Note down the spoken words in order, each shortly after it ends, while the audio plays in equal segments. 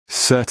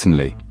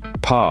Certainly,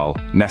 Paarl,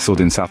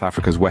 nestled in South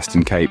Africa's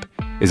Western Cape,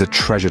 is a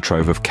treasure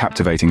trove of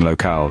captivating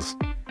locales.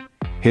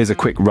 Here's a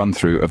quick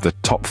run-through of the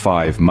top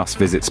 5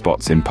 must-visit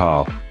spots in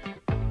Paarl.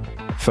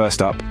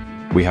 First up,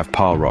 we have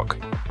Paarl Rock.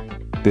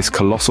 This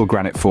colossal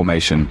granite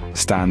formation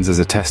stands as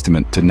a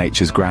testament to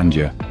nature's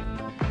grandeur.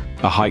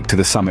 A hike to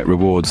the summit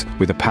rewards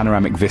with a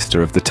panoramic vista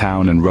of the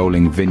town and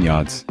rolling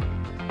vineyards.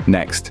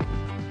 Next,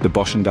 the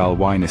Boschendal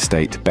Wine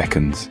Estate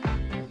beckons.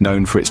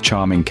 Known for its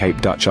charming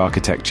Cape Dutch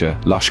architecture,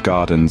 lush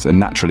gardens, and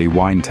naturally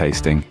wine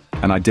tasting,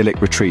 an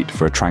idyllic retreat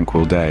for a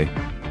tranquil day.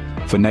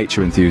 For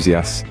nature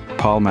enthusiasts,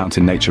 Paarl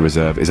Mountain Nature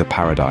Reserve is a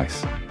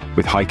paradise.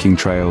 With hiking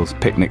trails,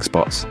 picnic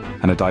spots,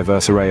 and a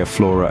diverse array of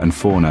flora and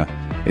fauna,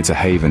 it's a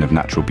haven of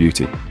natural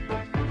beauty.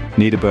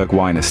 Nederburg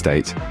Wine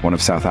Estate, one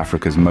of South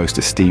Africa's most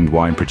esteemed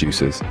wine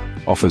producers,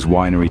 offers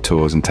winery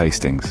tours and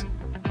tastings.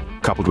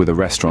 Coupled with a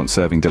restaurant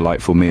serving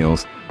delightful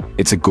meals,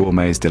 it's a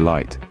gourmet's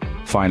delight.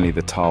 Finally,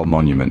 the Taal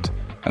Monument,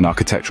 an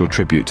architectural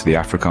tribute to the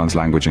Afrikaans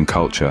language and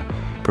culture,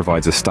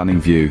 provides a stunning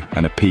view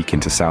and a peek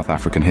into South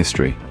African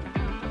history.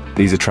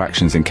 These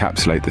attractions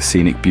encapsulate the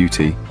scenic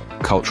beauty,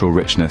 cultural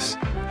richness,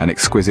 and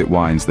exquisite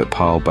wines that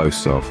Paarl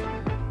boasts of.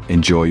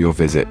 Enjoy your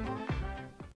visit.